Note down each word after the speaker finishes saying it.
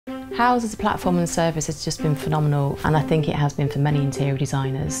Houzz as a platform and service has just been phenomenal, and I think it has been for many interior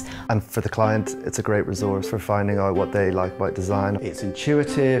designers. And for the client, it's a great resource for finding out what they like about design. It's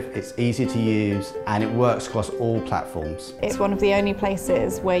intuitive, it's easy to use, and it works across all platforms. It's one of the only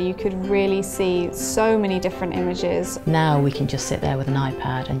places where you could really see so many different images. Now we can just sit there with an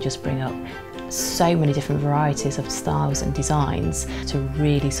iPad and just bring up so many different varieties of styles and designs to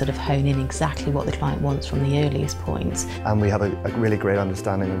really sort of hone in exactly what the client wants from the earliest points. And we have a really great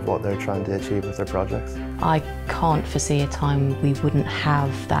understanding of what they're trying to achieve with their projects. I can't foresee a time we wouldn't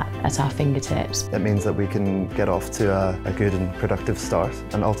have that at our fingertips. It means that we can get off to a good and productive start,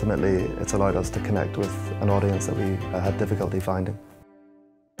 and ultimately it's allowed us to connect with an audience that we had difficulty finding.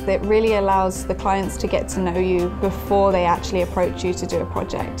 It really allows the clients to get to know you before they actually approach you to do a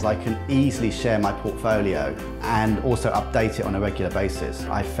project. I can easily share my portfolio and also update it on a regular basis.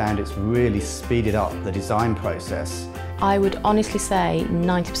 I found it's really speeded up the design process. I would honestly say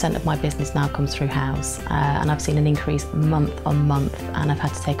 90% of my business now comes through Houzz, and I've seen an increase month on month, and I've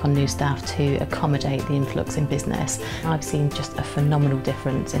had to take on new staff to accommodate the influx in business. I've seen just a phenomenal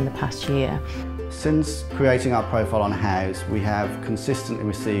difference in the past year. Since creating our profile on Houzz, we have consistently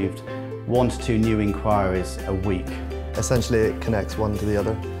received 1 to 2 new inquiries a week. Essentially, it connects one to the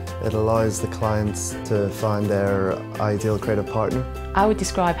other. It allows the clients to find their ideal creative partner. I would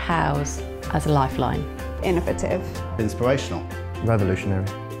describe Houzz as a lifeline. Innovative. Inspirational. Revolutionary.